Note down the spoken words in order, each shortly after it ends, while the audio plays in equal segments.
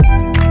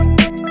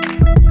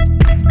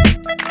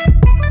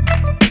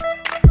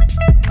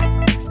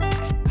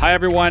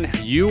everyone.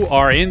 You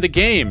are in the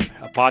game,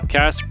 a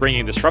podcast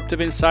bringing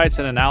disruptive insights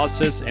and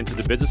analysis into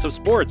the business of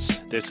sports.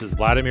 This is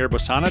Vladimir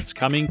Bosanac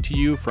coming to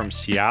you from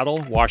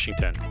Seattle,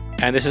 Washington.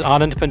 And this is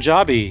Anand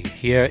Punjabi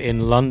here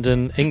in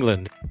London,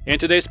 England. In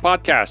today's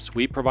podcast,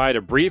 we provide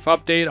a brief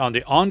update on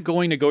the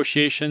ongoing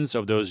negotiations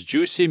of those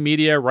juicy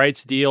media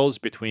rights deals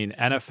between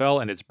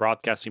NFL and its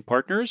broadcasting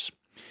partners.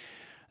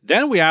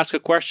 Then we ask a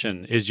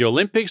question: is the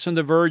Olympics on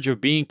the verge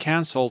of being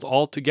canceled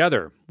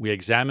altogether? We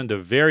examine the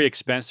very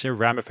expensive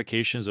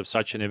ramifications of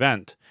such an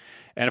event.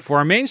 And for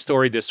our main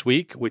story this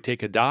week, we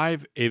take a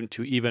dive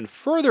into even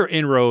further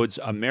inroads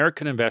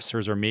American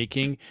investors are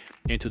making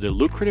into the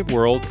lucrative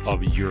world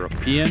of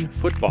European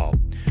football.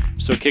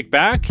 So kick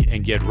back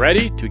and get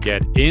ready to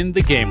get in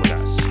the game with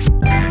us.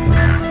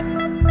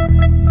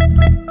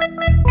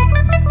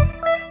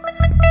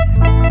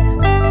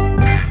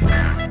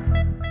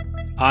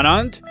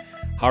 Anand,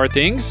 how are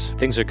things?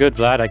 Things are good,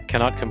 Vlad. I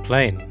cannot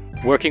complain.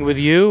 Working with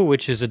you,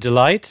 which is a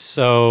delight.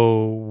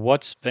 So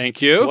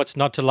Thank you. What's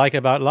not to like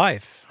about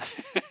life?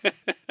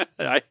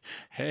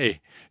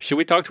 Hey, should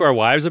we talk to our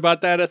wives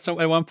about that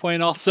at one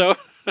point also?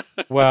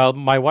 Well,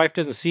 my wife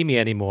doesn't see me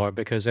anymore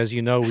because, as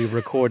you know, we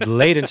record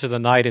late into the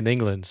night in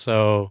England.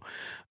 So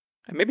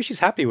maybe she's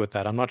happy with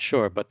that. I'm not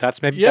sure, but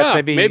that's maybe.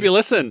 Maybe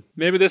listen.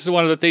 Maybe this is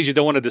one of the things you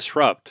don't want to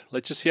disrupt.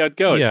 Let's just see how it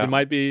goes. Yeah. It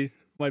might be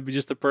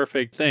just the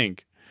perfect thing.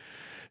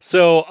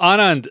 So,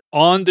 Anand,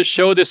 on the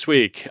show this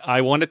week,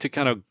 I wanted to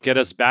kind of get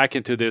us back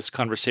into this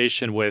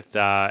conversation with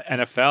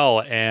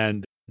NFL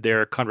and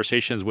their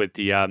conversations with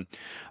the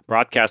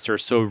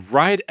broadcasters. So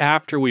right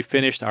after we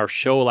finished our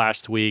show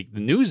last week, the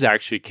news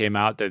actually came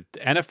out that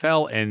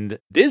NFL and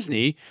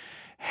Disney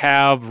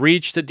have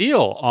reached a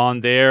deal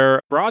on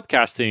their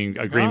broadcasting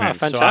agreement.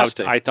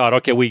 Fantastic. So I thought,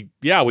 okay, we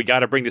got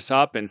to bring this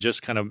up and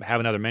just kind of have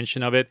another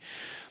mention of it.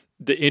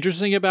 The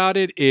interesting about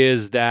it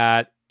is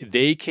that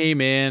they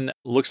came in,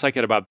 looks like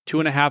at about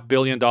 $2.5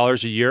 billion a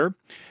year,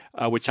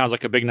 which sounds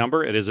like a big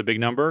number. It is a big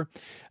number.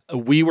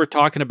 We were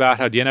talking about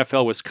how the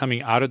NFL was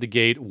coming out of the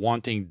gate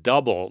wanting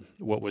double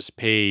what was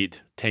paid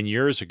 10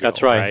 years ago.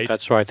 That's right.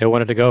 That's right. They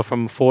wanted to go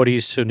from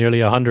 40s to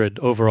nearly 100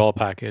 overall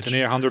package. To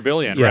near 100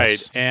 billion, yes.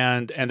 Right.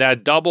 And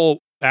that double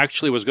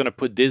actually was going to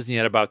put Disney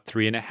at about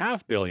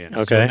 $3.5 billion.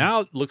 Okay. So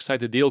now it looks like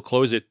the deal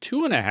closed at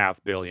 $2.5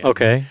 billion.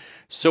 Okay.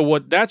 So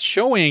what that's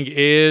showing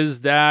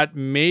is that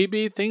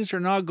maybe things are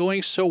not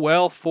going so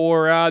well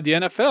for the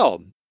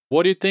NFL.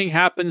 What do you think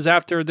happens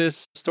after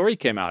this story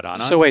came out,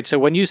 Anna? So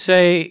when you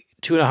say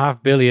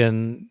 $2.5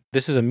 billion,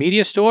 this is a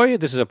media story?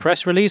 This is a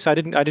press release? I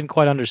didn't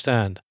quite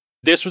understand.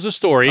 This was a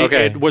story.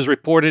 Okay. It was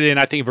reported in,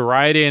 I think,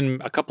 Variety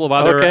and a couple of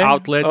other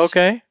outlets.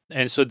 Okay.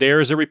 And so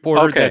there's a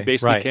reporter that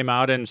basically right. came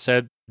out and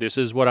said, this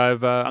is what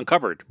I've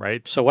uncovered,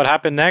 right? So what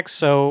happened next?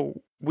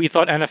 So we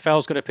thought NFL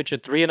was going to pitch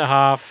at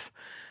 3.5.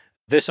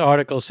 This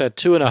article said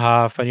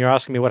 2.5, and you're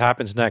asking me what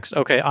happens next.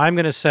 Okay, I'm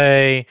going to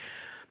say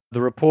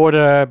the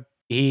reporter,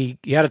 he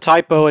had a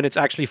typo, and it's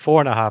actually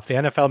 4.5. The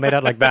NFL made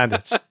out like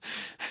bandits.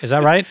 Is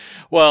that right?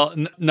 Well,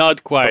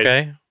 not quite.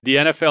 Okay. The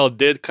NFL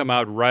did come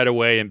out right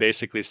away and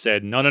basically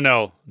said,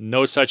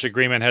 no such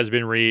agreement has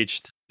been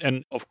reached.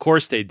 And of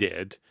course they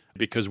did,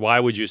 because why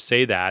would you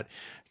say that?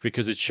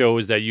 Because it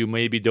shows that you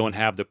maybe don't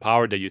have the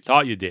power that you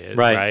thought you did,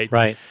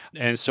 right?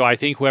 And so I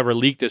think whoever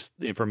leaked this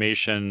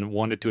information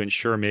wanted to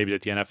ensure maybe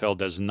that the NFL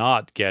does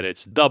not get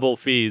its double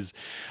fees.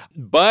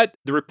 But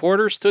the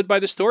reporter stood by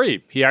the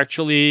story. He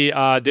actually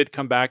did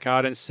come back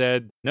out and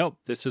said, no,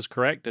 this is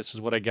correct. This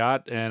is what I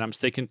got, and I'm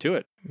sticking to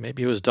it.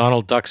 Maybe it was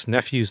Donald Duck's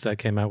nephews that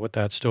came out with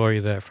that story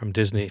there from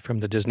Disney,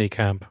 from the Disney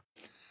camp.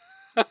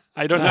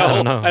 I don't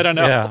know.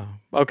 Yeah.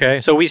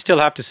 Okay. So we still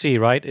have to see,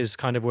 right? Is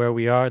kind of where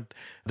we are.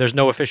 There's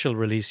no official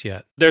release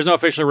yet. There's no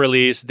official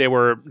release.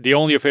 The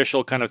only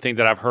official kind of thing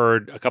that I've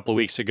heard a couple of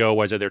weeks ago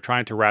was that they're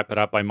trying to wrap it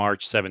up by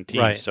March 17th.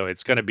 Right. So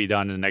it's going to be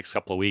done in the next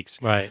couple of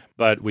weeks. Right.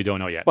 But we don't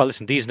know yet. Well,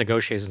 listen, these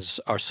negotiations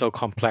are so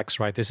complex,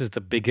 right? This is the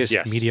biggest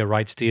Yes. media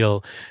rights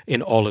deal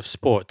in all of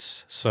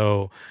sports.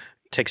 So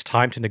it takes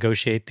time to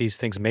negotiate these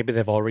things. Maybe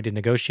they've already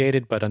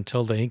negotiated, but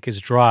until the ink is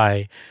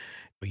dry,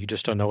 you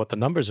just don't know what the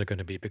numbers are going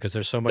to be because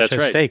there's so much That's at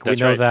right. stake.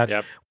 That's we know right. that.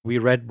 Yep. We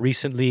read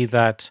recently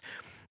that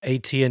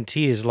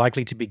AT&T is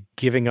likely to be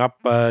giving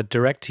up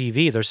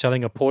DirecTV. They're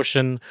selling a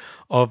portion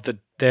of their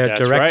That's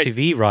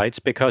DirecTV rights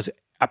because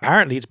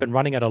apparently it's been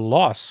running at a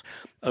loss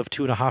of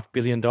 $2.5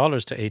 billion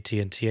to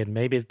AT&T, and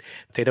maybe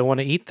they don't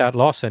want to eat that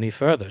loss any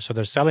further. So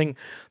they're selling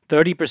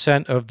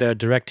 30% of their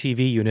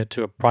DirecTV unit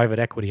to a private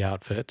equity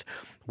outfit,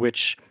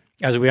 which,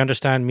 as we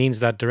understand,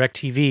 means that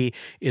DirecTV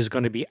is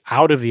going to be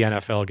out of the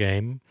NFL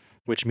game,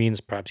 which means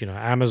perhaps,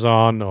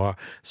 Amazon or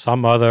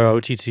some other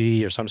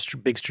OTT or some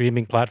big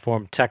streaming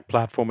platform, tech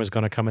platform is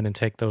going to come in and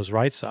take those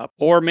rights up.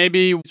 Or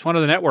maybe it's one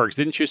of the networks.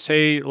 Didn't you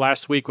say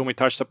last week when we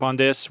touched upon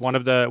this,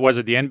 was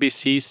it the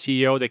NBC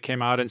CEO that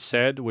came out and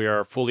said, we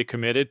are fully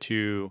committed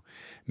to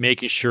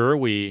making sure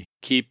we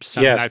keep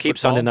Sunday Night Football? Keep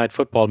Sunday Night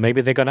Football.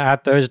 Maybe they're going to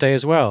add Thursday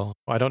as well.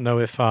 I don't know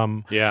if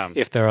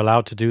they're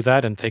allowed to do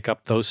that and take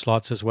up those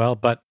slots as well.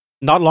 But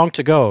Not long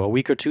to go, a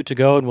week or two to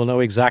go, and we'll know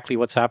exactly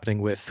what's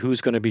happening with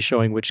who's going to be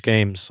showing which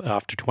games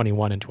after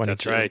 21 and 22.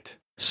 That's right.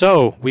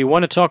 So we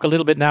want to talk a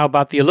little bit now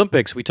about the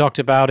Olympics. We talked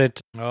about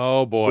it.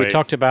 Oh, boy. We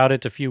talked about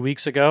it a few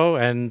weeks ago,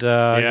 and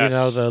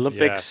the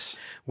Olympics,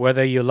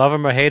 whether you love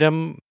them or hate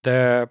them,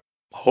 they're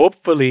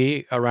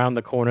hopefully around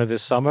the corner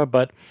this summer,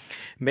 but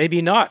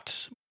maybe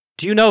not.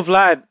 Do you know,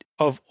 Vlad,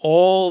 of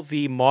all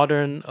the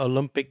modern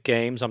Olympic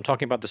games, I'm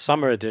talking about the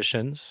summer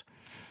editions,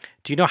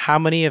 do you know how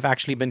many have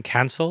actually been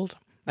canceled?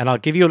 And I'll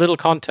give you a little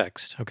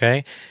context,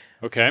 okay?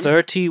 Okay.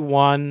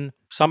 31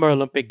 Summer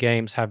Olympic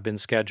Games have been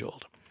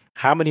scheduled.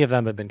 How many of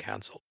them have been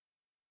canceled?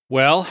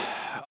 Well,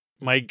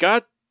 my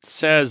gut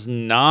says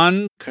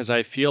none, because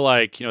I feel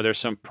like, there's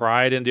some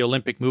pride in the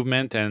Olympic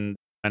movement, and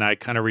I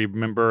kind of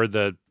remember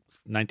the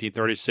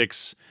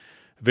 1936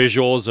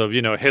 visuals of,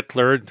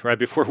 Hitler right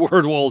before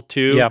World War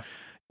II. Yep.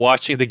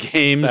 Watching the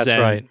games. That's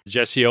and right.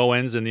 Jesse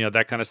Owens and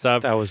that kind of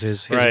stuff. That was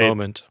his Right.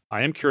 moment.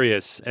 I am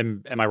curious.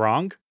 Am I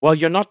wrong? Well,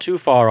 you're not too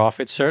far off.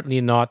 It's certainly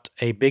not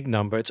a big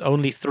number. It's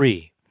only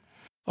 3.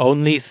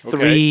 Only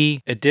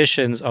 3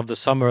 editions of the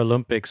Summer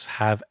Olympics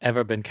have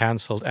ever been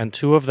canceled, and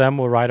 2 of them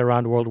were right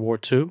around World War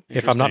II,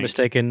 if I'm not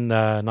mistaken,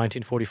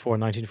 1944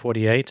 and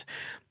 1948,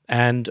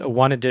 and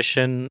 1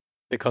 edition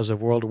because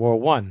of World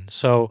War I.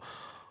 So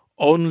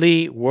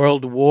only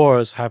world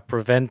wars have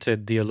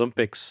prevented the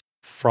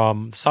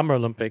Summer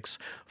Olympics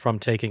from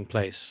taking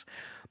place.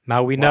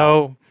 Now we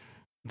know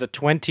the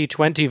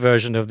 2020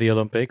 version of the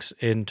Olympics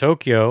in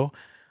Tokyo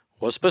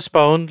was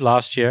postponed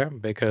last year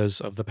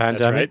because of the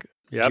pandemic. That's right.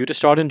 Yep. Due to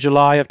start in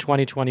July of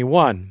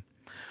 2021.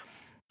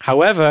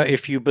 However,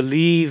 if you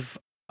believe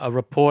a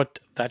report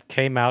that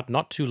came out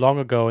not too long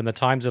ago in the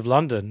Times of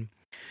London,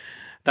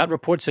 that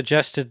report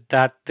suggested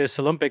that this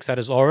Olympics that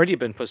has already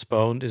been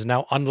postponed is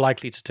now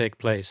unlikely to take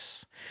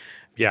place.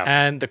 Yeah.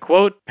 And the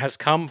quote has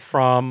come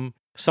from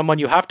someone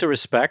you have to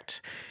respect.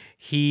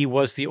 He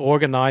was the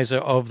organizer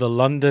of the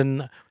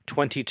London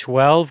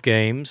 2012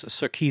 games,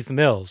 Sir Keith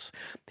Mills.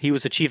 He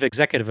was the chief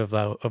executive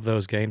of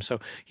those games, so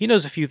he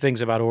knows a few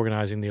things about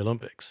organizing the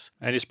Olympics.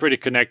 And he's pretty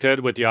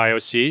connected with the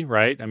IOC,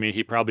 right? I mean,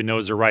 he probably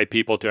knows the right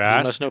people to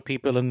ask. He must know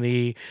people in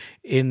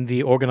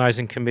the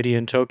organizing committee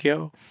in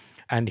Tokyo,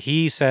 and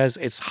he says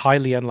it's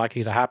highly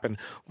unlikely to happen.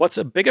 What's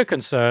a bigger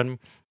concern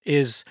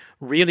is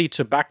really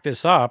to back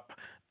this up.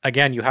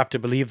 Again, you have to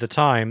believe the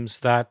Times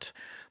that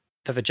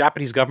the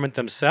Japanese government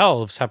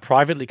themselves have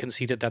privately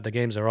conceded that the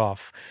games are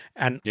off.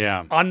 An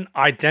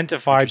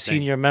unidentified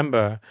senior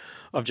member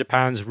of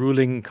Japan's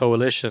ruling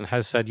coalition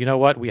has said, you know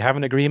what, we have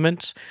an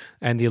agreement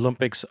and the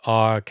Olympics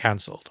are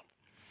canceled.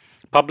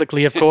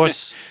 Publicly, of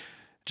course,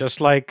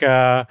 just like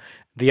the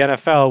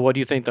NFL, what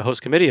do you think the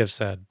host committee have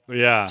said?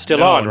 Yeah.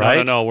 Still on,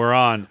 right? No, we're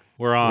on.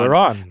 We're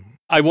on.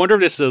 I wonder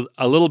if this is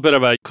a little bit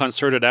of a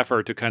concerted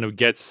effort to kind of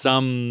get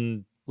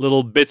some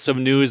little bits of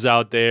news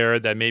out there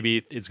that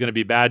maybe it's going to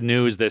be bad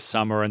news this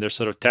summer, and they're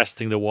sort of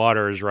testing the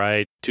waters,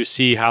 right, to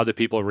see how the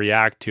people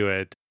react to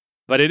it.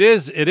 But it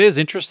is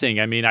interesting.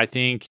 I mean, I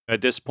think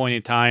at this point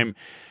in time,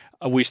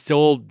 we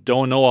still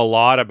don't know a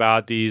lot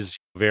about these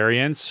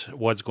variants,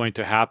 what's going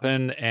to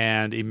happen.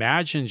 And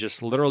imagine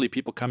just literally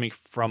people coming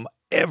from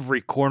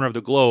every corner of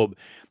the globe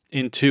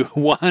into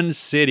one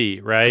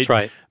city, right? That's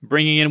right.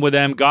 Bringing in with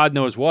them God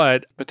knows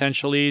what,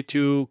 potentially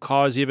to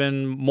cause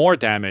even more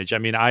damage. I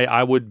mean,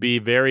 I would be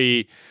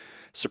very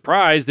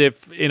surprised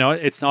if,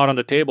 it's not on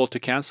the table to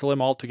cancel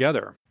them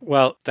altogether.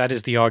 Well, that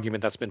is the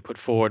argument that's been put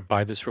forward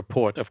by this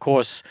report. Of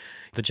course,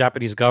 the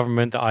Japanese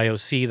government, the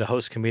IOC, the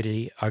host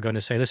committee are going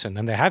to say, listen,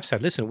 and they have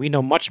said, listen, we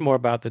know much more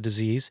about the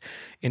disease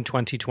in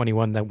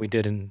 2021 than we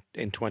did in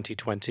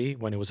 2020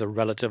 when it was a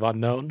relative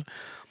unknown.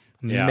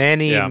 Yeah.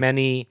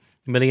 Many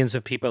millions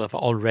of people have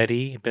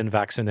already been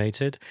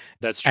vaccinated.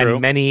 That's true.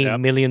 And many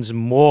millions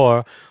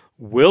more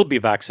will be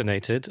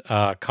vaccinated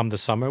come the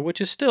summer,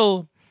 which is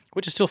still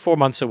 4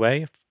 months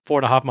away,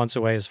 4.5 months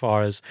away as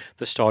far as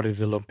the start of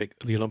the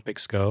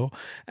Olympics go.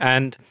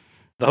 And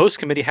the host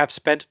committee have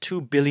spent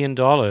 $2 billion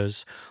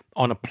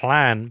on a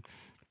plan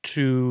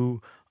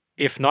to,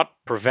 if not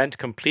prevent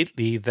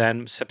completely,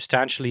 then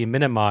substantially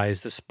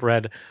minimize the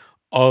spread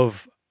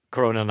of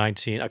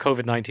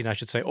COVID-19, I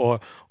should say, or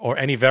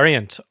any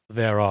variant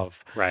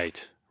thereof.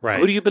 Right.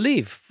 Who do you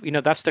believe?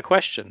 That's the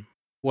question.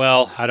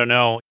 Well, I don't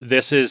know.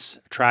 This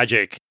is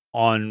tragic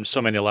on so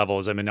many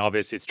levels. I mean,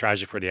 obviously, it's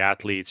tragic for the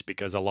athletes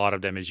because a lot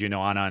of them, as you know,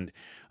 Anand,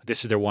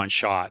 this is their one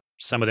shot.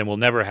 Some of them will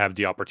never have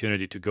the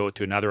opportunity to go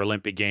to another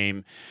Olympic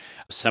game.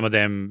 Some of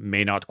them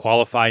may not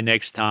qualify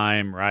next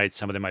time, right?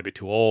 Some of them might be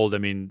too old. I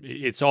mean,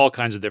 it's all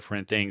kinds of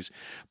different things.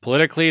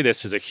 Politically,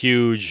 this is a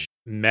huge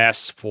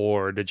mess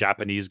for the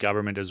Japanese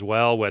government as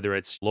well, whether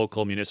it's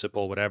local,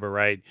 municipal, whatever,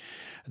 right?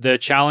 The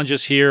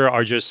challenges here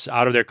are just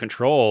out of their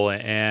control,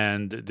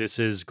 and this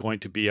is going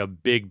to be a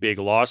big, big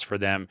loss for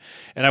them.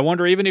 And I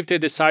wonder, even if they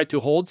decide to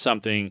hold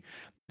something,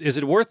 is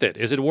it worth it?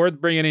 Is it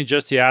worth bringing in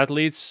just the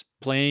athletes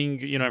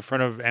playing, in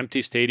front of empty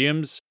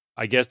stadiums?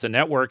 I guess the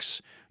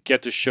networks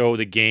get to show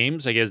the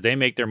games. I guess they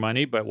make their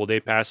money, but will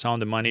they pass on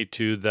the money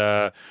to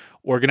the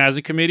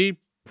organizing committee?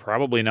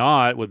 Probably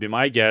not, would be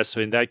my guess.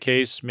 So in that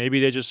case, maybe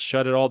they just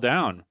shut it all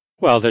down.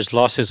 Well, there's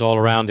losses all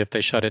around if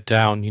they shut it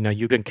down.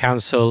 You can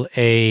cancel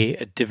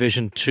a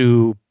Division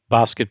 2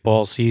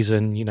 basketball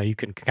season. You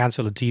can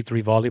cancel a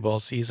D3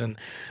 volleyball season.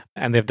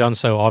 And they've done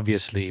so,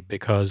 obviously,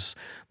 because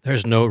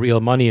there's no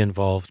real money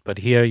involved. But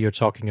here you're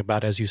talking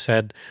about, as you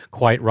said,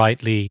 quite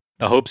rightly,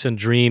 the hopes and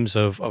dreams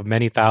of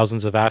many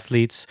thousands of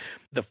athletes,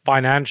 the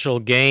financial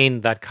gain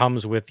that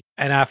comes with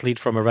an athlete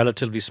from a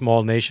relatively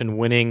small nation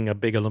winning a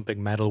big Olympic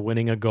medal,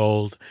 winning a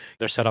gold.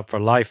 They're set up for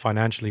life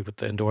financially with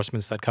the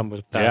endorsements that come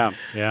with that.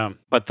 Yeah.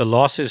 But the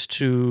losses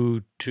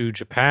to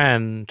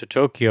Japan, to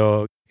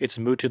Tokyo, it's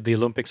mooted the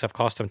Olympics have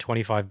cost them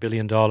 $25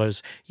 billion.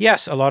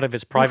 Yes, a lot of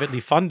it's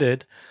privately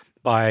funded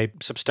by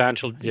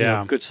substantial,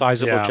 good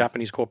sizable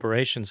Japanese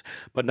corporations,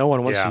 but no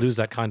one wants to lose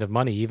that kind of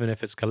money, even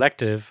if it's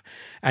collective.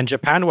 And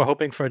Japan were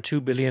hoping for a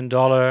 $2 billion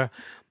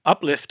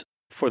uplift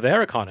for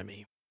their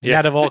economy,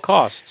 net of all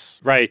costs.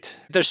 Right.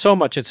 There's so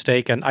much at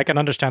stake, and I can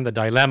understand the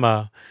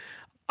dilemma.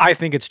 I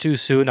think it's too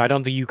soon. I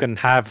don't think you can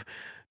have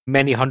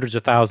many hundreds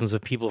of thousands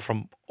of people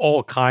from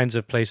all kinds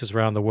of places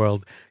around the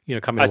world,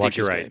 coming to watch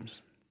these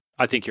games.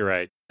 I think you're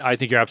right. I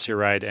think you're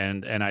absolutely right,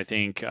 and I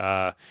think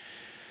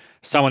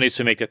someone needs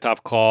to make the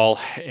tough call,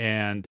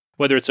 and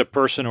whether it's a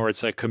person or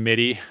it's a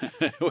committee,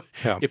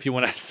 if you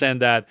want to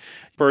send that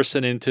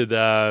person into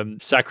the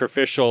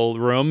sacrificial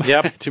room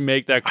to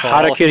make that call.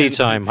 Harakiri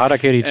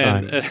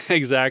time.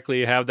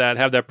 Exactly. Have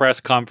that press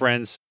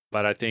conference.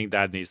 But I think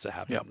that needs to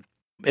happen. Yep.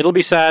 It'll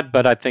be sad,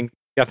 but I think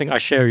I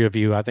share your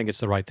view. I think it's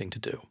the right thing to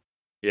do.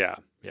 Yeah.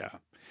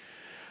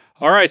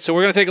 All right, so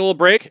we're going to take a little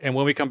break, and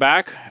when we come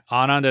back,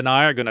 Anand and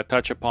I are going to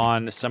touch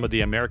upon some of the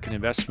American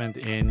investment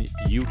in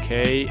UK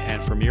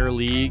and Premier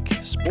League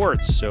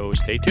sports, so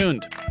stay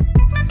tuned.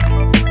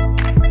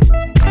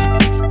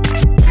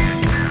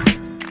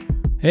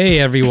 Hey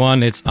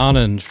everyone, it's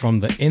Anand from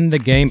the In the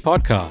Game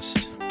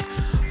podcast.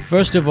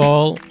 First of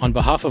all, on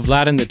behalf of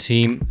Vlad and the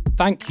team,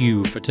 thank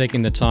you for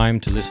taking the time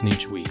to listen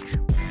each week.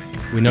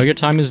 We know your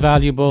time is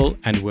valuable,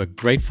 and we're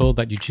grateful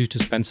that you choose to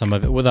spend some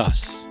of it with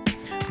us.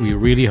 We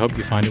really hope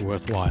you find it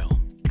worthwhile.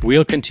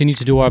 We'll continue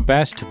to do our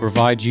best to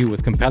provide you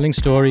with compelling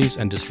stories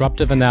and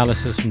disruptive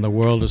analysis from the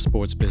world of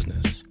sports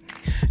business.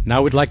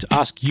 Now we'd like to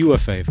ask you a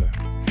favor.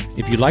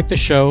 If you like the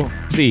show,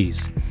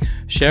 please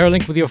share a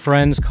link with your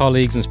friends,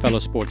 colleagues, and fellow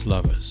sports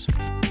lovers.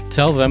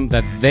 Tell them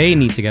that they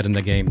need to get in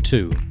the game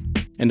too.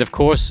 And of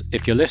course,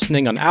 if you're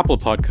listening on Apple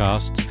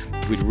Podcasts,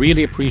 we'd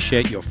really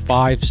appreciate your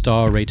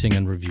 5-star rating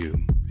and review.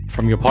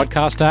 From your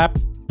podcast app,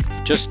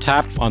 just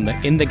tap on the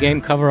In the Game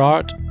cover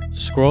art,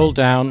 scroll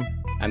down,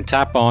 and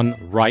tap on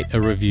Write a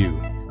Review.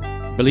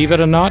 Believe it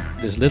or not,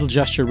 this little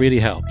gesture really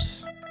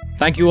helps.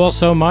 Thank you all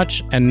so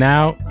much, and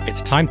now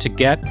it's time to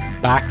get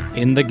back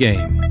in the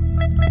game.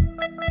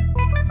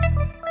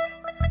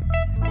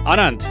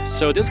 Anand,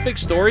 so this big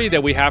story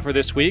that we have for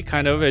this week,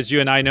 kind of, as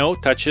you and I know,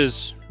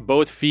 touches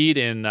both feet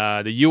in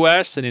the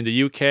US and in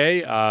the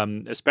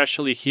UK,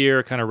 especially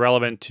here, kind of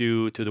relevant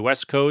to the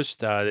West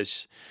Coast.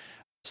 This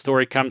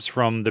story comes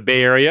from the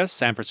Bay Area,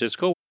 San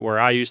Francisco, where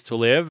I used to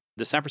live.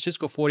 The San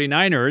Francisco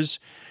 49ers,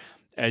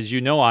 as you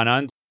know,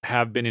 Anand,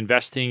 have been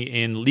investing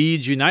in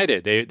Leeds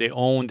United. They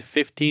owned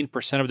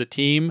 15% of the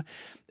team,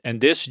 and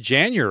this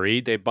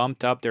January, they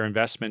bumped up their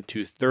investment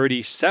to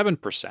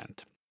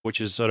 37%,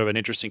 which is sort of an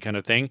interesting kind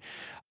of thing.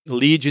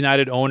 Leeds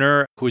United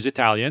owner, who is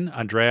Italian,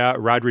 Andrea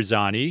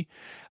Radrizzani,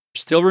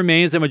 still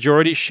remains the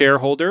majority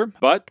shareholder,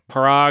 but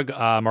Parag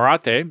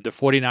Marathe, the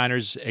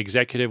 49ers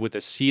executive with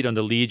a seat on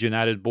the Leeds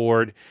United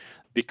board,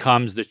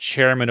 becomes the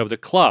chairman of the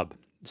club.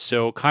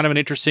 So kind of an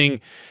interesting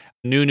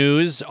new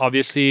news.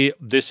 Obviously,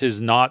 this is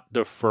not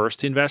the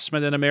first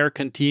investment an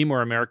American team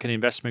or American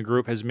investment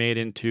group has made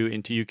into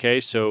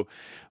UK. So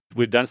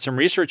we've done some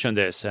research on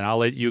this, and I'll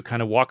let you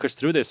kind of walk us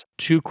through this.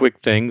 Two quick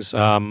things.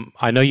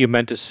 I know you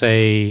meant to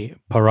say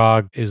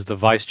Parag is the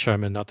vice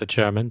chairman, not the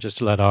chairman, just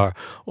to let our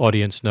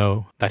audience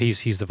know that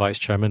he's the vice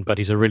chairman, but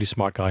he's a really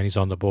smart guy and he's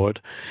on the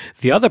board.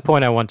 The other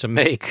point I want to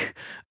make,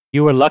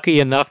 you were lucky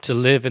enough to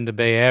live in the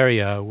Bay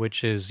Area,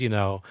 which is,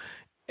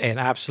 an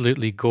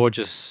absolutely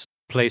gorgeous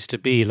place to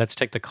be. Let's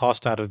take the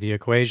cost out of the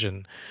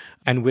equation.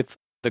 And with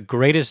the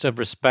greatest of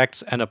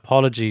respects and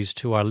apologies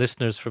to our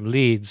listeners from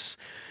Leeds,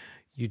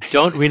 you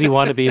don't really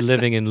want to be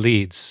living in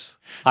Leeds.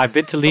 I've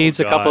been to Leeds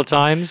a couple of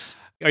times.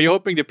 Are you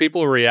hoping that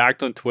people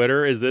react on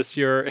Twitter? Is this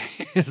your?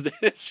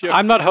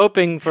 I'm not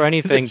hoping for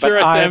anything, but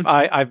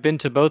I've been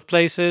to both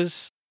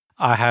places.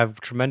 I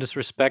have tremendous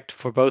respect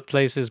for both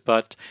places,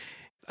 but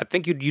I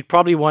think you'd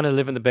probably want to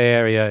live in the Bay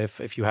Area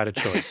if you had a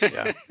choice.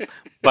 Yeah.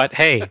 But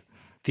hey,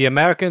 the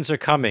Americans are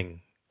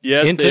coming.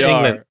 Yes, into they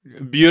England.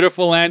 Are.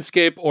 Beautiful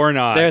landscape or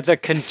not. They're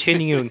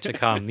continuing to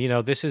come.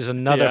 This is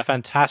another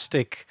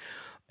fantastic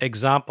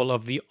example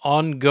of the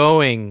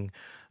ongoing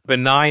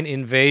benign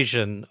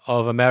invasion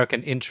of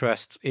American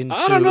interests into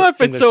I don't know if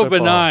it's so football.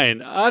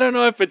 benign. I don't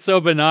know if it's so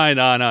benign,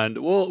 Anand.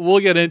 We'll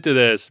get into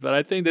this, but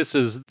I think this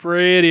is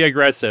pretty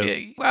aggressive.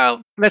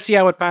 Well, let's see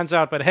how it pans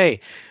out. But hey,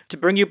 to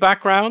bring you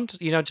background,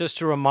 just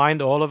to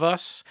remind all of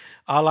us,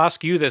 I'll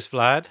ask you this,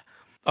 Vlad.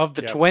 Of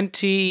the Yep.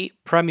 20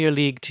 Premier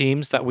League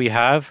teams that we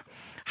have,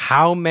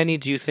 how many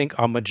do you think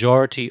are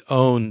majority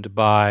owned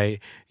by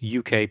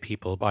UK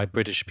people, by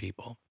British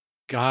people?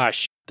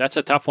 Gosh, that's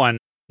a tough one.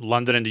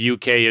 London and the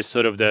UK is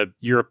sort of the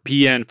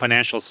European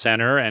financial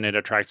center, and it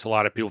attracts a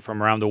lot of people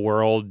from around the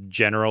world.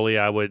 Generally,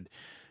 I would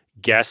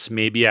guess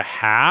maybe a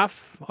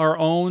half are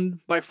owned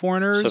by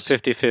foreigners. So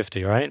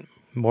 50-50, right?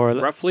 More or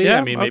less. Roughly. Yeah,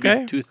 I mean, maybe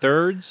okay.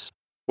 2/3.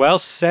 Well,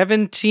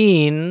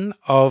 17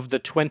 of the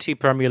 20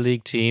 Premier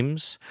League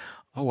teams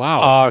Oh, wow.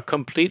 are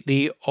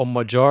completely or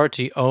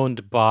majority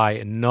owned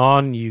by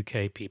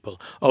non-UK people.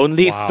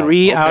 Only Wow,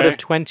 3 out okay. of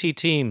 20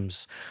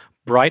 teams,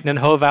 Brighton and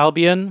Hove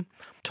Albion,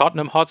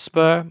 Tottenham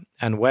Hotspur,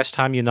 and West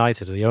Ham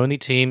United are the only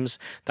teams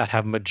that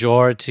have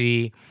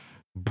majority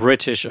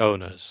British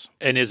owners.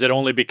 And is it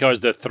only because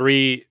the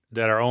 3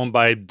 that are owned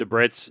by the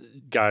Brits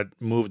got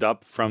moved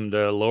up from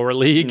the lower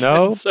league?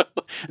 No. And so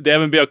they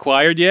haven't been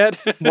acquired yet?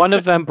 One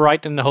of them,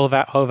 Brighton and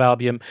Hove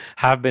Albion,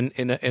 have been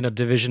in a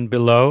division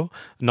below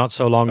not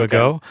so long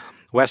ago.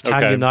 West Ham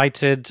Okay.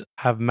 United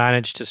have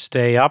managed to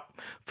stay up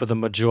for the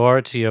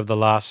majority of the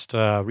last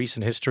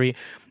recent history,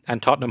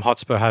 and Tottenham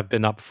Hotspur have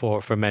been up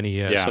for many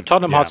years. Yeah, So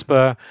Tottenham yeah.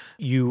 Hotspur,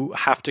 you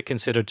have to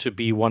consider to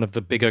be one of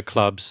the bigger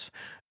clubs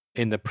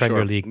in the Premier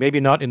Sure. League.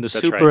 Maybe not in the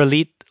That's super right.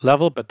 elite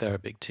level, but they're a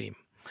big team.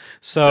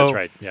 So That's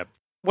right. Yep.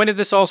 when did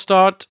this all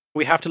start?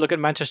 We have to look at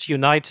Manchester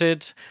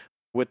United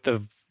with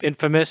the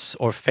infamous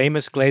or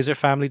famous Glazer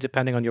family,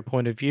 depending on your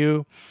point of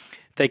view.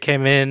 They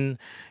came in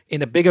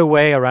a bigger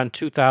way around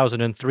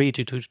 2003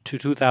 to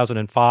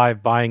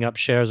 2005, buying up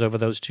shares over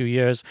those 2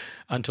 years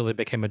until they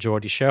became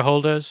majority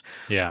shareholders.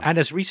 Yeah. And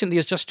as recently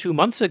as just 2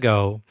 months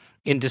ago,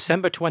 in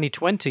December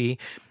 2020,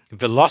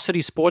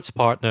 Velocity Sports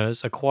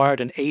Partners acquired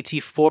an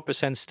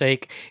 84%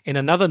 stake in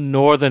another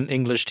Northern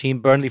English team,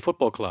 Burnley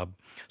Football Club.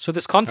 So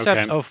this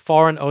concept Okay. of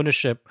foreign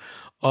ownership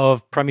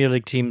of Premier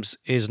League teams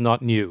is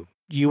not new.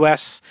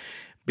 US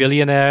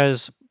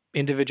billionaires,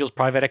 individuals,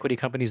 private equity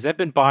companies, they've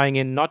been buying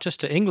in not just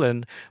to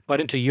England,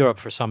 but into Europe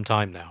for some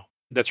time now.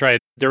 That's right.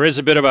 There is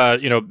a bit of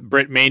a,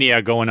 Brit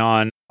mania going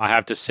on, I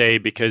have to say,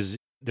 because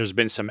there's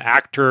been some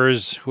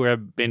actors who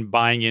have been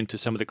buying into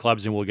some of the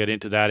clubs, and we'll get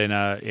into that in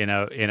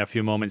a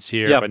few moments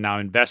here. Yep. But now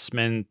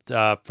investment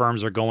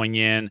firms are going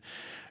in.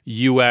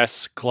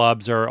 U.S.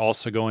 clubs are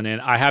also going in.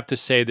 I have to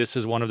say, this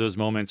is one of those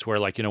moments where,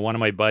 one of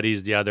my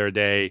buddies the other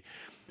day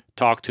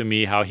talked to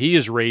me how he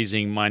is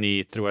raising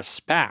money through a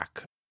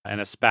SPAC. And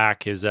a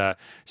SPAC is a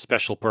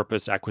special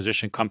purpose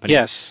acquisition company.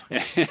 Yes.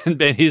 And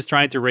then he's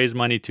trying to raise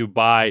money to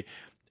buy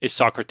a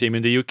soccer team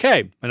in the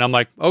UK. And I'm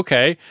like,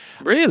 okay.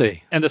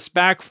 Really? And the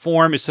SPAC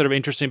form is sort of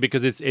interesting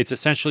because it's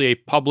essentially a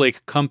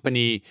public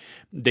company.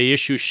 They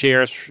issue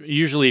shares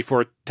usually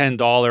for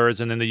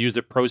 $10, and then they use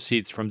the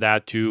proceeds from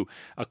that to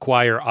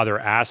acquire other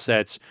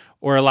assets,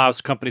 or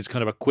allows companies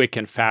kind of a quick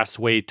and fast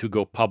way to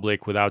go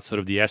public without sort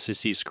of the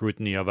SEC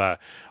scrutiny of an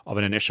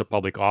initial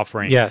public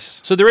offering. Yes.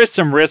 So there is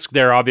some risk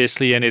there,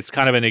 obviously, and it's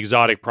kind of an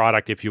exotic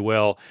product, if you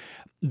will.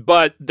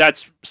 But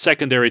that's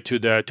secondary to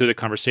the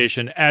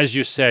conversation. As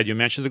you said, you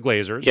mentioned the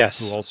Glazers, Yes.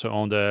 who also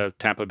own the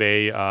Tampa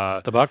Bay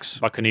The Bucks?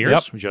 Buccaneers,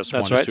 Yep, who just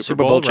that's won the right. Super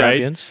Bowl, right?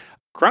 champions.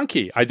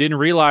 Kroenke. I didn't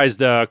realize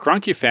the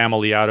Kroenke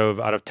family out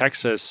of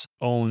Texas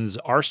owns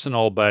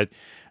Arsenal, but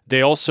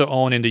they also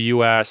own in the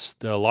U.S.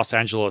 the Los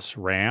Angeles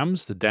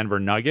Rams, the Denver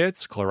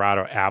Nuggets,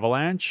 Colorado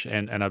Avalanche,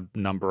 and a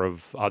number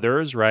of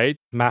others, right?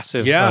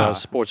 Massive Yeah.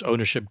 sports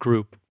ownership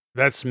group.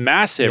 That's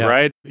massive, Yeah.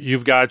 right?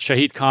 You've got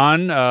Shahid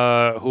Khan,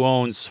 who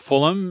owns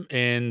Fulham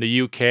in the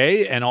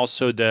UK, and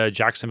also the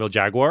Jacksonville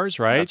Jaguars,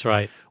 right? That's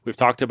right. We've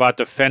talked about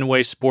the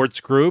Fenway Sports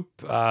Group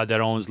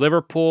that owns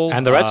Liverpool.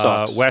 And the Red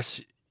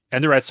Sox.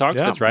 And the Red Sox,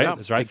 Yeah, that's right. yeah,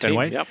 That's right, big team,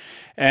 Fenway. yep.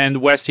 And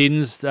Wes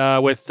Edens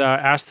with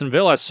Aston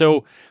Villa.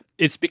 So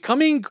it's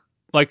becoming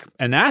like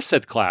an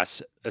asset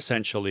class,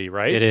 essentially,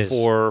 right? It is.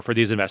 For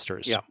these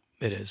investors. Yeah,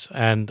 it is.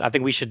 And I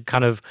think we should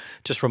kind of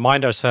just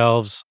remind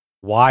ourselves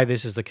why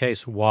this is the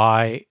case.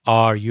 Why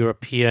are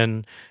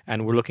European,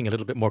 and we're looking a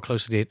little bit more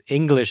closely at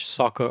English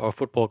soccer or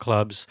football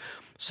clubs,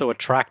 so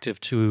attractive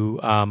to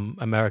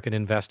American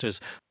investors,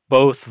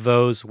 both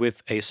those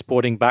with a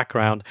sporting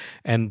background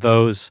and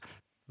those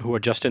who are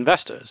just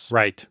investors.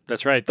 Right.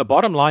 That's right. The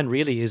bottom line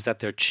really is that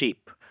they're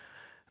cheap.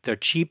 They're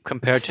cheap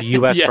compared to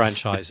U.S. Yes.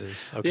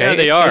 franchises. Okay, Yeah,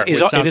 they are, It is,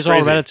 which it sounds is all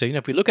crazy. relative.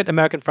 If we look at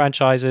American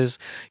franchises,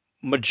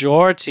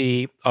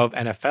 majority of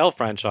NFL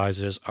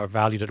franchises are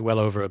valued at well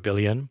over $1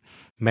 billion,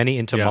 many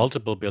into Yeah.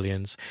 multiple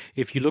billions.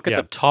 If you look at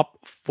Yeah. the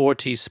top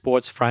 40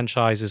 sports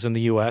franchises in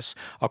the U.S.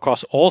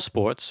 across all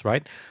sports,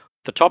 right?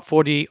 The top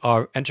 40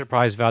 are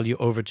enterprise value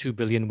over $2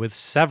 billion, with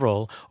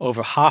several,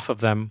 over half of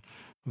them,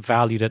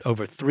 valued at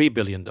over $3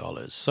 billion.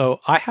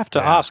 So I have to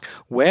Yeah. ask,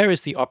 where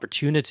is the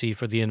opportunity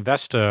for the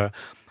investor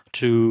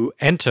to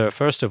enter,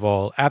 first of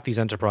all, at these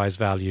enterprise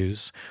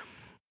values?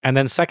 And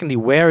then secondly,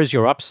 where is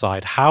your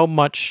upside? How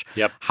much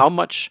Yep. how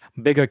much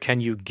bigger can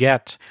you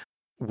get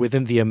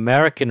within the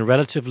American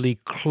relatively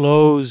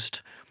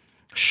closed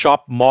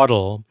shop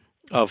model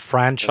of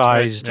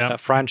franchised yeah.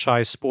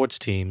 franchise sports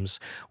teams?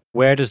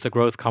 Where does the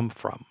growth come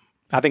from?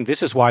 I think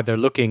this is why they're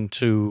looking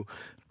to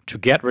to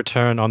get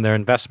return on their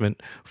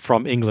investment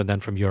from England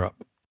and from Europe.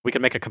 We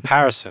can make a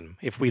comparison.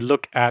 If we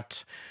look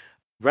at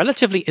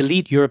relatively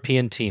elite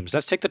European teams,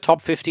 let's take the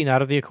top 15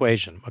 out of the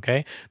equation,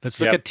 okay? Let's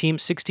look at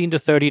teams 16 to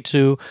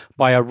 32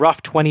 by a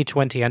rough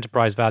 2020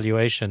 enterprise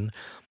valuation.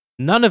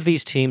 None of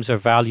these teams are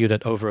valued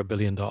at over $1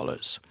 billion.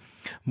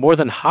 More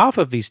than half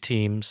of these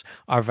teams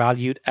are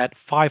valued at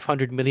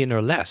 500 million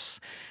or less.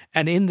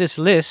 And in this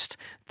list,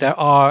 there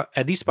are,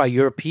 at least by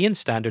European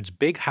standards,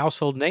 big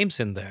household names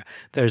in there.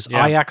 There's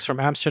Ajax from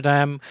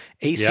Amsterdam,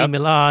 AC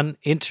Milan,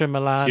 Inter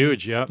Milan,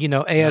 huge,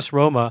 AS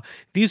Roma.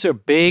 These are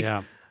big,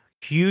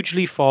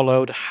 hugely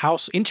followed,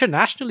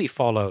 internationally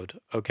followed,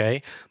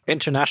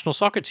 international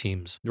soccer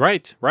teams.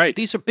 Right.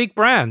 These are big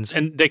brands.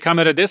 And they come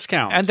at a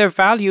discount. And they're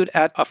valued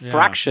at a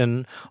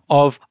fraction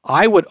of,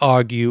 I would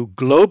argue,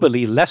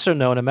 globally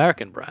lesser-known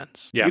American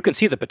brands. Yeah. You can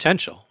see the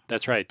potential.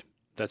 That's right.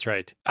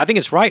 I think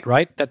it's right,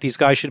 that these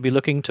guys should be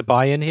looking to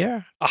buy in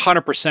here?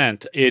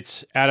 100%.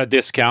 It's at a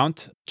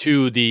discount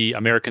to the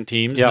American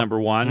teams, number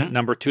one. Mm-hmm.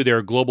 Number two,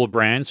 they're global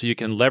brands, so you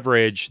can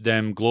leverage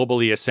them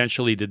globally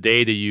essentially the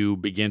day that you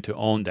begin to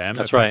own them.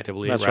 That's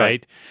effectively, right. That's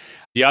right.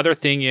 The other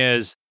thing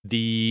is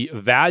the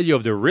value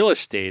of the real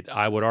estate,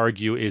 I would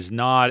argue, is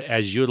not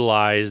as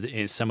utilized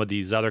in some of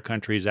these other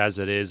countries as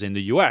it is in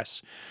the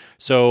U.S.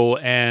 So,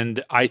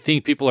 and I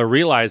think people are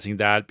realizing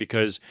that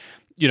because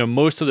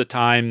most of the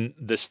time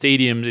the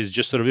stadium is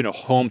just sort of,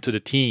 home to the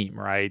team,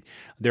 right?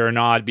 They're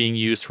not being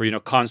used for,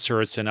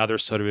 concerts and other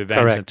sort of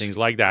events and things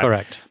like that.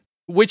 Correct.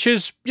 Which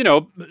is,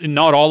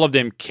 not all of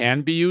them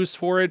can be used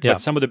for it,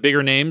 but some of the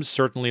bigger names,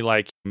 certainly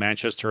like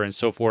Manchester and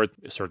so forth,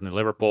 certainly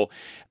Liverpool,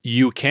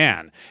 you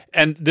can.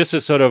 And this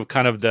is sort of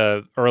kind of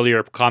the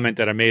earlier comment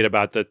that I made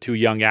about the two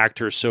young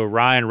actors. So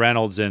Ryan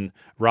Reynolds and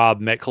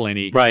Rob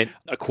McElhenney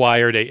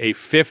acquired a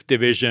fifth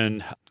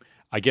division,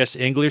 I guess,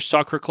 English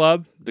soccer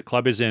club. The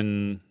club is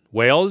in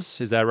Wales.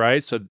 Is that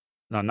right? So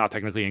no, not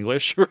technically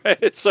English,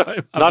 right?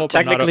 So not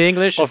technically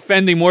English.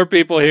 Offending more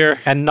people here.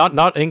 And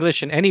not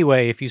English in any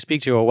way if you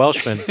speak to a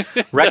Welshman.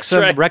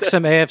 Wrexham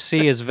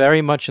AFC is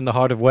very much in the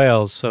heart of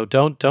Wales, so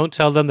don't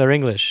tell them they're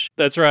English.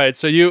 That's right.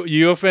 So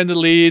you offended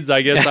Leeds.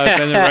 I guess I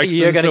offended Wrexham.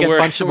 You're going to get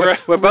punched.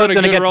 We're both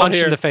going to get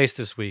punched in the face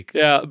this week.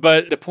 Yeah,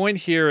 but the point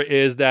here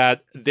is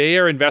that they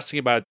are investing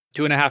about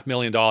 $2.5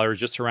 million,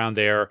 just around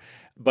there,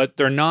 but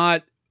they're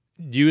not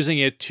using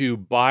it to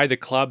buy the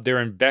club. They're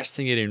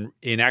investing it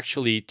in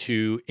actually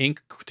to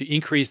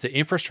increase the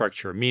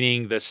infrastructure,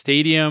 meaning the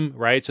stadium,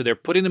 right? So they're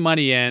putting the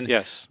money in.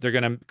 Yes. They're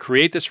going to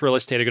create this real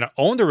estate. They're going to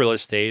own the real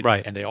estate.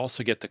 Right. And they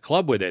also get the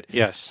club with it.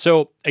 Yes.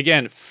 So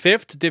again,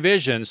 fifth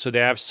division, so they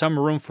have some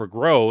room for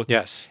growth.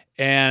 Yes.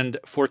 And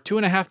for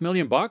 $2.5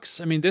 million,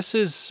 I mean, this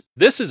is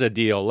a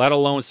deal, let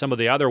alone some of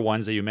the other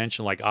ones that you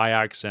mentioned, like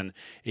Ajax and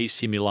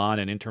AC Milan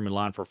and Inter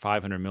Milan for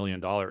 $500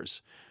 million.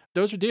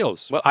 Those are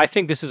deals. Well, I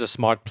think this is a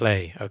smart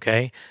play,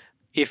 okay?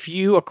 If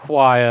you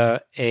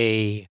acquire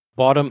a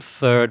bottom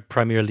third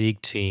Premier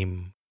League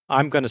team,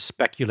 I'm going to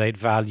speculate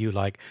value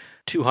like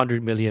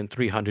 200 million,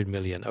 300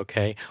 million,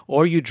 okay?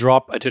 Or you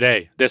drop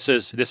today. This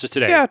is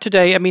today. Yeah,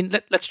 today. I mean,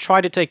 let's try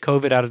to take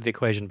COVID out of the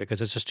equation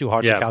because it's just too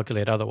hard to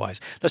calculate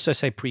otherwise. Let's just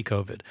say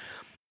pre-COVID.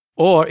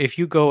 Or if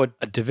you go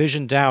a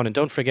division down, and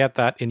don't forget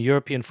that in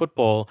European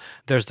football,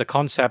 there's the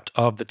concept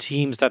of the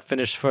teams that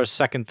finish first,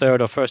 second,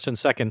 third, or first and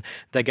second,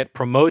 they get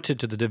promoted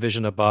to the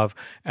division above,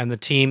 and the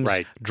teams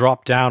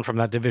drop down from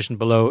that division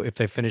below if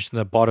they finish in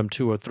the bottom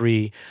 2 or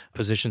 3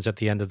 positions at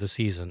the end of the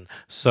season.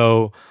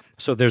 So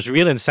there's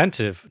real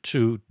incentive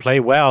to play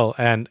well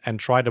and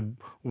try to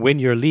win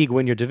your league,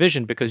 win your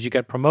division, because you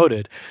get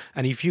promoted.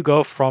 And if you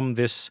go from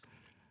this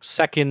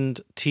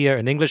second tier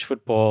in English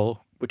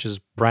football, which is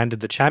branded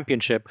the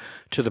Championship,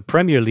 to the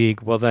Premier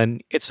League, well, then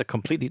it's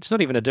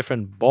not even a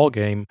different ball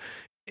game.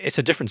 It's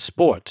a different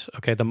sport.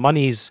 Okay, the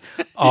monies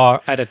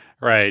are at a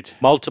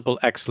multiple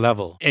X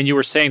level. And you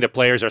were saying the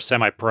players are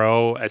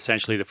semi-pro,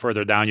 essentially, the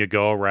further down you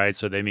go, right?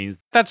 So that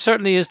means that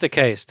certainly is the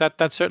case.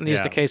 That certainly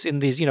is the case in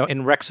these,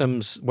 in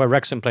Wrexham's, where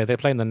Wrexham play, they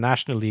play in the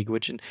National League,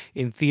 which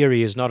in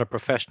theory is not a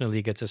professional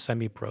league; it's a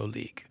semi-pro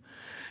league.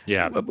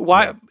 Yeah.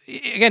 Why?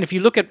 Again, if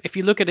you look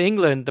at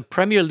England, the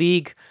Premier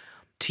League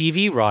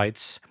TV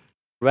rights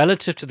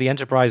relative to the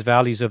enterprise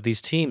values of these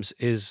teams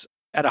is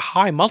at a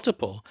high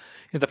multiple.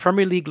 The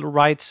Premier League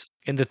rights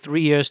in the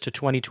 3 years to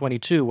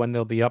 2022, when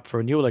they'll be up for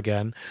renewal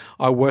again,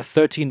 are worth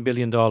 $13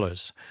 billion.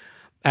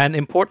 And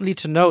importantly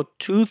to note,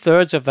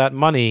 2/3 of that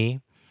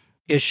money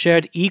is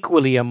shared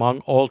equally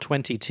among all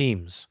 20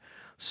 teams.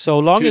 So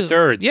long as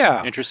 2/3,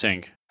 yeah,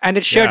 interesting, and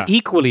it's shared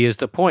equally is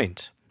the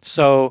point.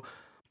 So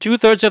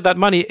 2/3 of that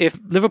money, if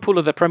Liverpool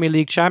are the Premier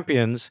League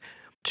champions,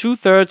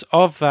 2/3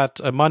 of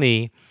that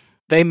money,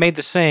 they made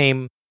the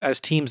same as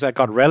teams that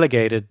got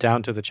relegated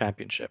down to the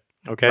Championship.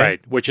 Okay,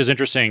 right, which is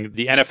interesting.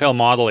 The NFL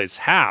model is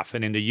half,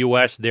 and in the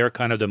U.S., they're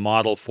kind of the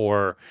model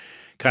for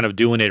kind of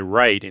doing it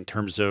right in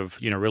terms of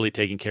really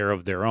taking care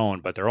of their own,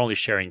 but they're only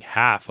sharing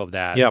half of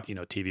that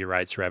TV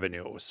rights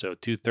revenue. So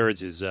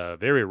 2/3 is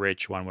very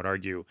rich, one would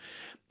argue.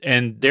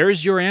 And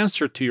there's your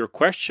answer to your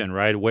question,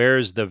 right?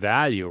 Where's the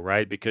value,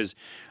 right? Because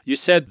you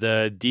said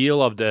the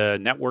deal of the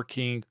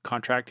networking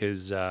contract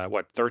is,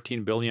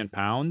 13 billion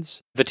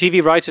pounds? The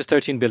TV rights is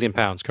 13 billion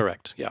pounds,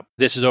 correct. Yeah.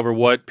 This is over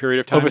what period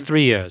of time? Over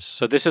 3 years.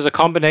 So this is a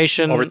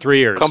combination Over 3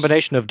 years.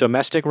 Combination of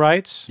domestic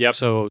rights. Yep.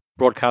 So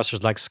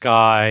broadcasters like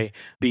Sky,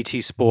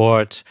 BT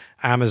Sport,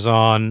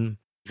 Amazon,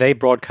 they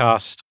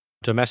broadcast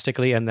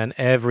domestically, and then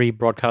every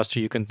broadcaster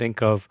you can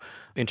think of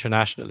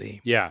internationally.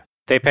 Yeah.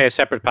 They pay a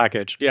separate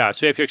package. Yeah.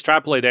 So if you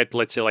extrapolate that,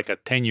 let's say like a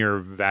 10-year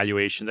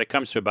valuation, that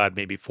comes to about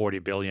maybe 40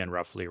 billion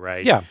roughly,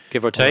 right? Yeah,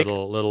 give or take. A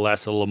little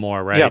less, a little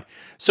more, right? Yeah.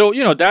 So,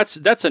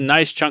 that's a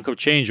nice chunk of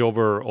change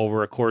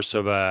over a course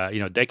of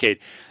a, decade.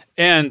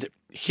 And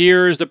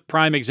here's the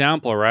prime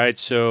example, right?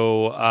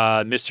 So,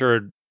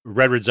 Mr.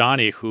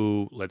 Redridzani,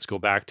 who, let's go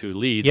back to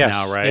Leeds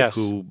now, right? Yes.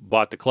 Who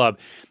bought the club.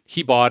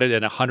 He bought it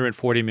at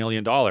 $140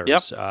 million. Yep.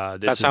 This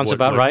That sounds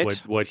about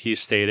right. What he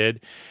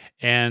stated.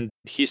 And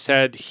he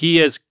said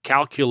he is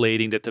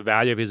calculating that the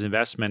value of his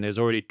investment has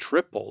already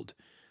tripled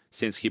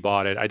since he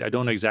bought it. I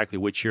don't know exactly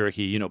which year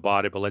he,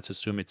 bought it, but let's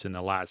assume it's in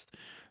the last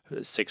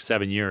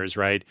 6-7 years,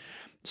 right?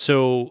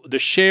 So the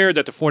share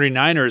that the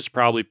 49ers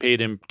probably paid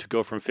him to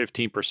go from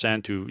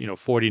 15%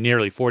 to,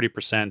 nearly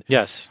 40%.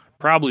 Yes.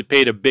 Probably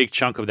paid a big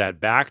chunk of that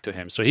back to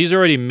him. So he's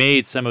already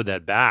made some of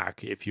that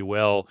back, if you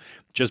will,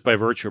 just by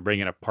virtue of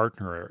bringing a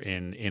partner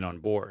in on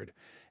board.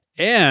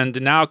 And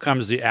now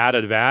comes the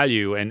added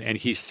value, and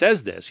he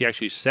says this. He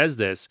actually says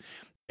this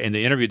in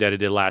the interview that he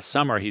did last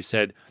summer. He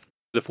said,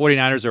 the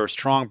 49ers are a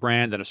strong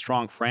brand and a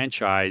strong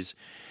franchise,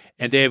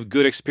 and they have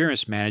good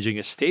experience managing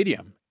a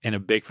stadium in a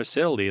big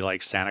facility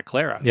like Santa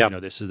Clara.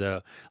 Yep. This is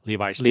the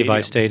Levi Stadium.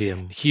 Levi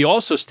Stadium. He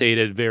also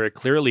stated very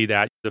clearly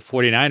that the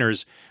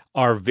 49ers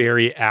are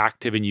very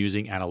active in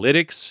using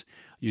analytics,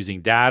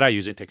 using data,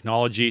 using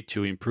technology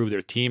to improve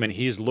their team, and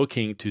he's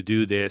looking to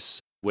do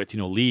this with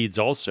Leeds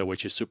also,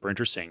 which is super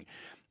interesting.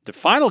 The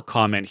final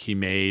comment he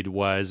made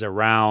was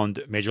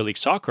around Major League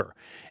Soccer.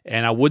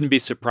 And I wouldn't be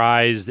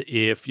surprised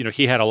if,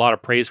 he had a lot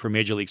of praise for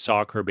Major League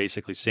Soccer,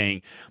 basically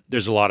saying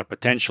there's a lot of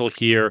potential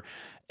here.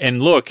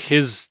 And look,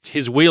 his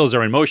wheels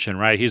are in motion,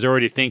 right? He's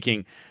already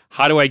thinking,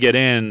 how do I get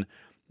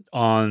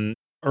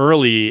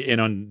early in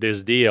on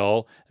this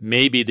deal?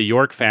 Maybe the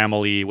York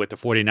family with the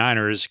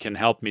 49ers can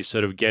help me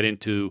sort of get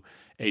into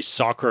a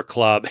soccer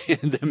club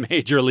in the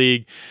Major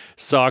League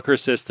Soccer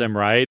system,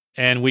 right?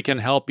 And we can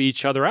help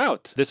each other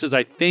out. This is,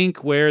 I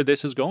think, where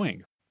this is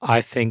going.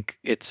 I think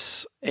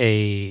it's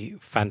a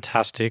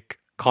fantastic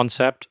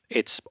concept.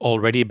 It's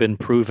already been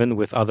proven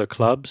with other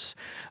clubs.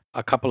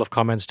 A couple of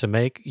comments to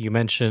make. You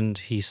mentioned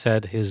he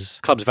said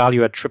his club's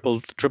value had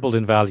tripled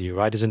in value,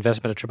 right? His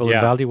investment had tripled in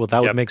value. Well, that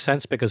would make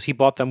sense because he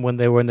bought them when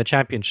they were in the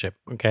championship,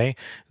 okay?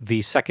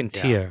 The second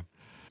tier.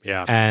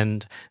 Yeah.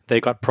 And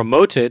they got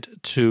promoted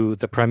to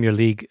the Premier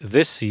League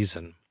this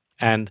season.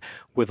 And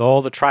with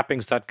all the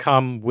trappings that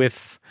come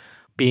with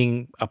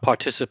being a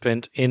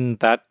participant in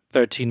that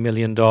 $13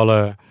 million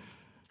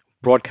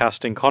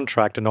broadcasting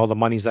contract and all the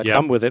monies that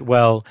come with it,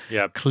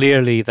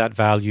 clearly that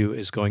value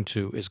is going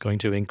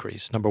to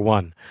increase. Number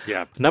one.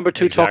 Yeah. Number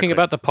two, talking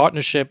about the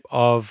partnership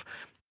of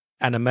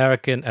an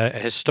American, a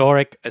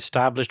historic,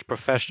 established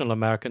professional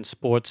American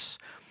sports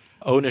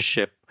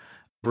ownership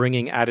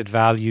bringing added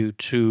value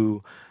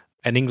to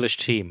an English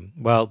team.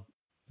 Well,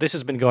 this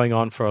has been going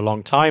on for a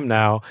long time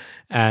now,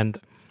 and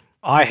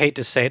I hate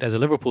to say it as a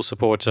Liverpool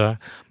supporter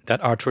that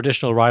our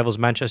traditional rivals,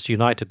 Manchester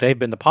United, they've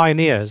been the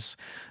pioneers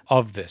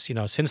of this.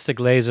 Since the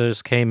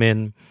Glazers came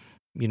in,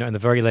 in the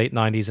very late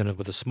 90s and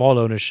with a small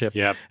ownership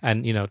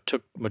and,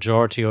 took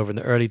majority over in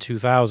the early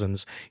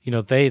 2000s,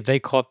 they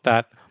caught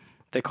that.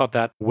 They caught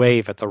that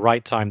wave at the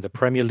right time. The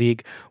Premier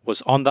League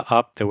was on the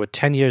up. They were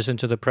 10 years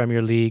into the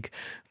Premier League.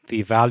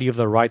 The value of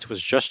the rights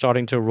was just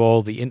starting to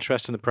roll. The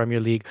interest in the Premier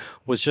League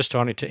was just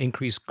starting to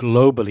increase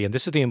globally. And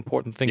this is the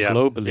important thing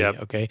globally,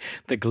 okay?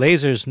 The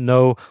Glazers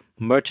know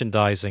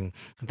merchandising.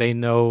 They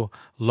know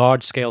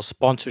large-scale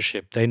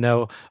sponsorship. They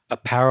know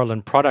apparel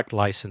and product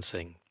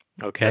licensing,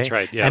 okay? That's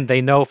right, And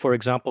they know, for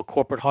example,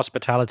 corporate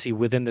hospitality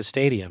within the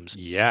stadiums.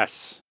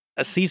 Yes.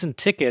 A season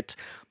ticket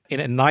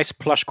in a nice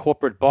plush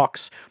corporate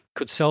box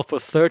could sell for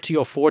 30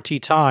 or 40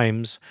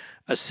 times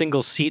a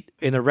single seat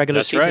in a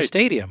regular seat in the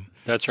stadium.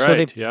 That's so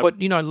right. they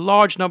put, a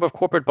large number of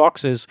corporate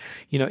boxes,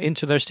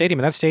 into their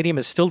stadium. And that stadium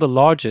is still the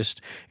largest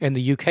in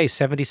the UK,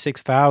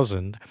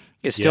 76,000.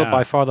 Is still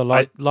by far the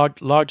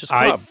largest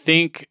club.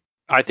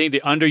 I think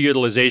the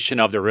underutilization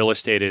of the real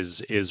estate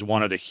is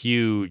one of the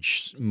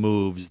huge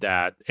moves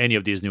that any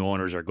of these new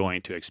owners are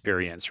going to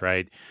experience,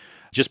 right?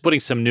 Just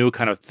putting some new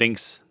kind of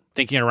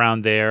thinking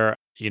around there,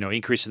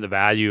 increasing the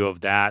value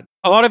of that.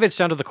 A lot of it's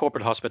down to the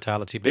corporate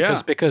hospitality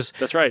because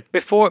that's right.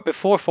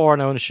 Before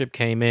foreign ownership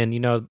came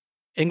in,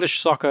 English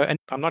soccer, and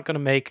I'm not going to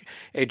make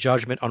a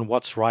judgment on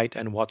what's right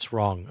and what's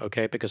wrong,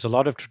 okay? Because a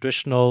lot of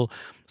traditional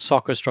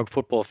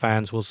soccer/football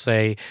fans will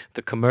say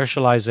the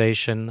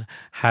commercialization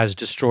has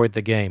destroyed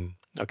the game,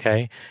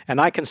 okay?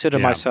 And I consider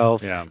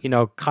myself,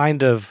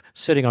 kind of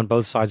sitting on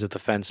both sides of the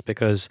fence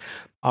because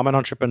I'm an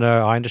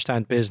entrepreneur, I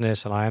understand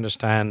business, and I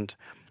understand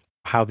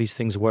how these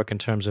things work in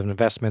terms of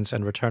investments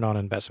and return on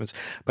investments.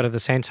 But at the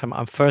same time,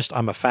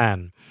 I'm a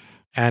fan.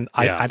 And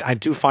I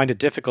do find it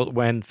difficult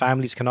when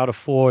families cannot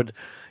afford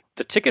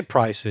the ticket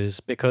prices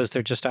because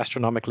they're just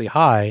astronomically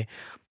high.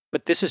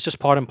 But this is just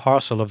part and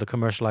parcel of the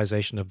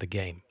commercialization of the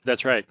game.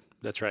 That's right.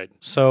 That's right.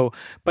 So,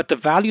 but the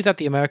value that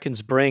the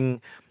Americans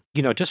bring,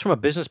 just from a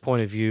business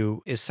point of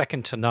view, is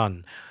second to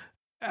none.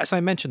 As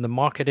I mentioned, the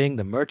marketing,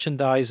 the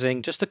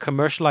merchandising, just the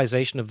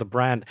commercialization of the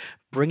brand,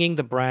 bringing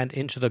the brand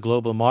into the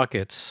global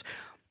markets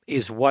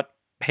is what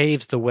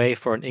paves the way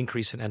for an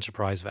increase in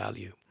enterprise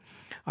value.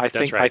 I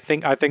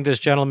think this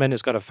gentleman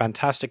has got a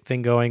fantastic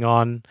thing going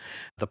on.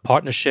 The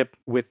partnership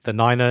with the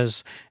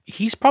Niners.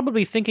 He's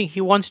probably thinking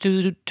he wants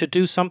to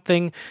do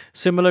something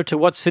similar to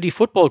what City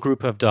Football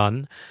Group have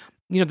done.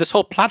 This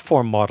whole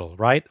platform model,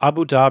 right?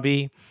 Abu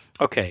Dhabi.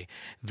 Okay,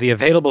 the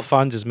available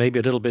funds is maybe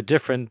a little bit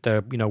different.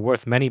 They're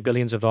worth many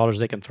billions of dollars.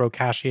 They can throw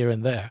cash here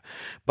and there,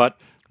 but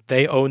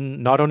they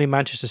own not only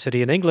Manchester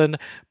City in England,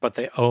 but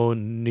they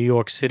own New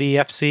York City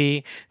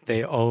FC.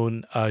 They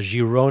own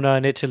Girona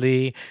in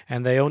Italy,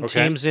 and they own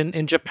teams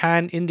in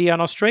Japan, India,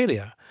 and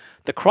Australia.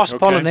 The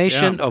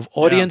cross-pollination of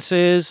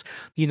audiences,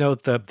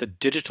 the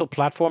digital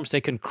platforms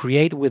they can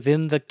create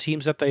within the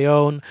teams that they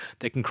own.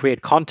 They can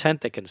create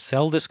content. They can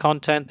sell this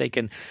content. They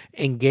can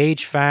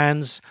engage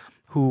fans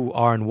who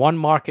are in one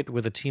market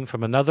with a team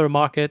from another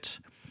market.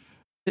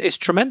 It's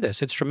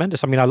tremendous. It's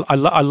tremendous. I mean,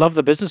 I love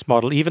the business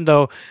model, even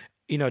though,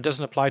 it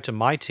doesn't apply to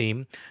my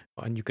team.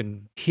 And you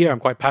can hear I'm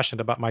quite passionate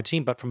about my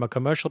team. But from a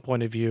commercial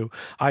point of view,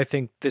 I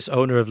think this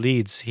owner of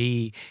Leeds,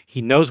 he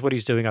knows what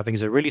he's doing. I think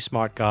he's a really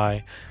smart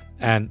guy.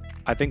 And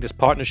I think this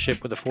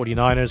partnership with the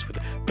 49ers, with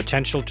the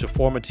potential to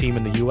form a team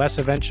in the US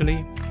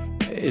eventually,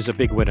 is a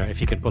big winner if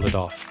he can pull it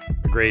off.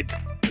 Agreed.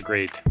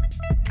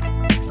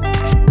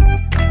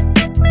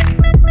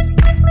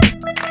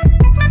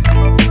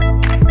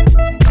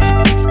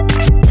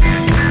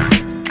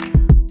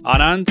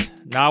 Anand,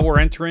 now we're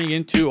entering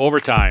into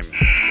overtime.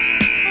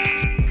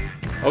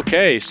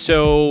 Okay,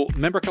 so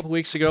remember a couple of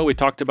weeks ago we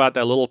talked about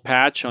that little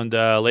patch on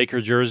the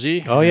Laker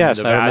jersey? Oh yes,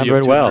 the I value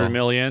remember it well. $200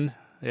 million.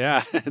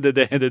 Yeah, the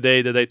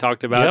day that they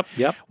talked about.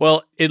 Yep.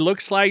 Well, it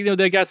looks like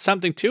they got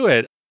something to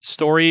it.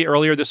 Story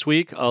earlier this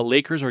week: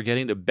 Lakers are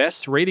getting the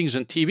best ratings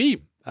on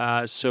TV,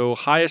 so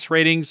highest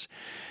ratings,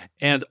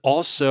 and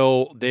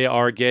also they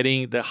are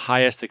getting the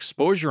highest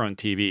exposure on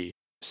TV.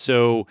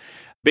 So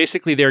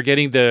basically, they're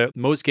getting the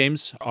most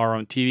games are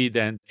on TV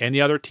than any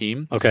other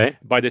team. Okay.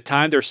 By the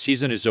time their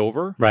season is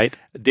over, right,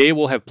 they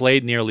will have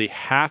played nearly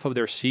half of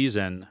their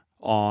season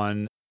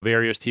on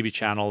various TV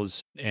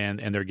channels, and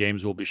their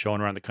games will be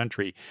shown around the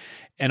country.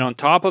 And on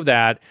top of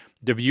that,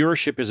 the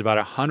viewership is about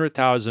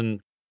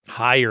 100,000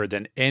 higher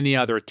than any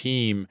other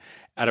team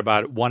at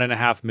about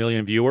 1.5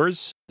 million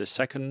viewers. The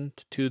second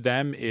to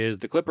them is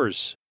the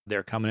Clippers.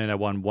 They're coming in at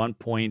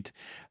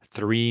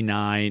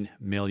 1.39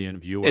 million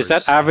viewers. Is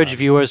that average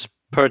viewers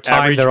per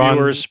time average they're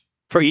viewers, on?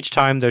 For each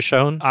time they're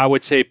shown? I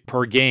would say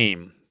per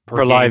game.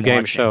 Per live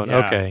game shown.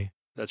 Yeah. Okay.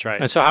 That's right.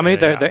 And so how many?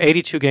 They're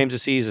 82 games a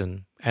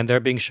season, and they're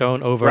being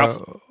shown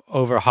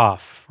over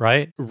half,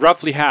 right?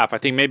 Roughly half. I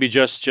think maybe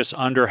just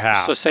under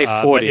half. So say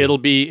 40. But it'll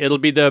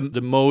be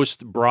the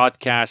most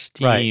broadcast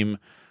team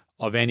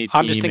of any team.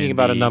 I'm just thinking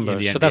about a number.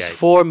 So NBA. that's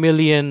 4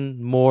 million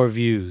more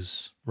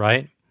views,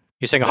 right?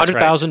 You're saying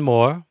 100,000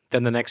 more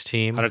than the next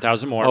team.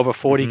 100,000 more. Over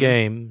 40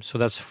 games. So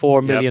that's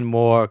 4 million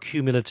more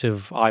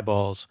cumulative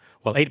eyeballs.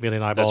 Well, 8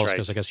 million eyeballs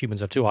because I guess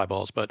humans have 2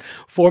 eyeballs, but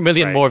 4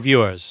 million more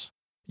viewers.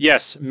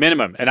 Yes,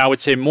 minimum. And I would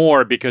say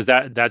more because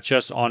that's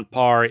just on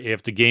par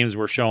if the games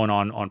were shown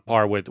on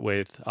par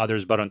with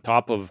others. But on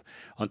top of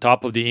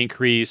the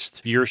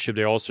increased viewership,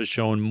 they're also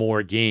shown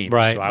more games.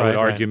 Right, so I would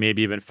argue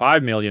maybe even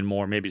 5 million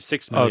more, maybe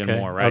 6 million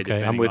more, right?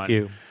 Okay, I'm with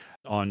you.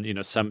 On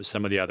some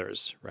of the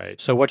others,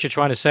 right? So what you're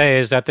trying to say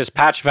is that this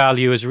patch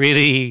value is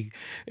really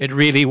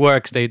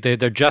works.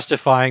 They're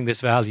justifying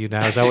this value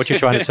now. Is that what you're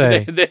trying to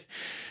say?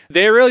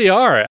 They really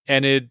are,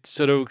 and it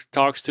sort of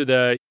talks to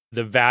the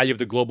value of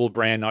the global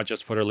brand, not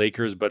just for the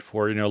Lakers, but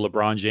for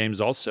LeBron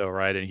James also,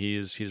 right? And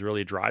he's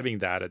really driving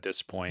that at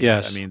this point.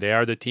 Yes. I mean, they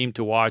are the team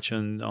to watch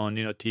on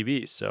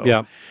TV. So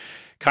yeah.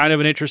 Kind of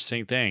an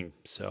interesting thing.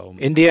 So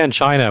India and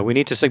China, we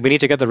need to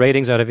get the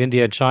ratings out of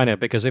India and China,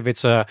 because if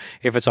it's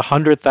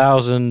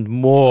 100,000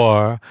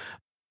 more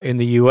in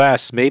the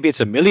US, maybe it's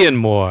 1 million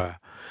more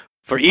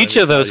for each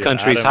of those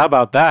countries. Adam, how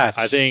about that?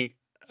 I think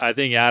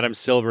Adam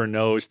Silver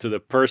knows to the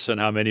person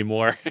how many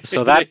more.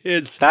 So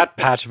that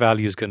patch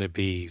value is going to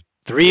be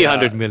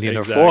 300 million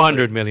or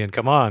 400 million.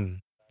 Come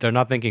on. They're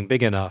not thinking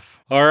big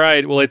enough. All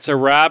right. Well, it's a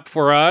wrap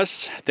for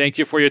us. Thank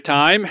you for your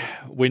time.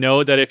 We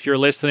know that if you're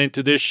listening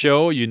to this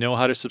show, you know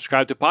how to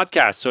subscribe to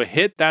podcasts. So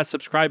hit that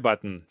subscribe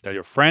button. Tell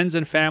your friends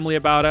and family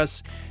about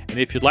us. And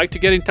if you'd like to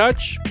get in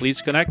touch,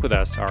 please connect with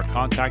us. Our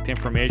contact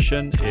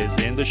information is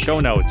in the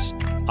show notes.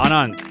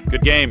 Anand,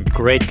 good game.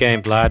 Great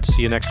game, Vlad.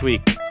 See you next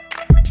week.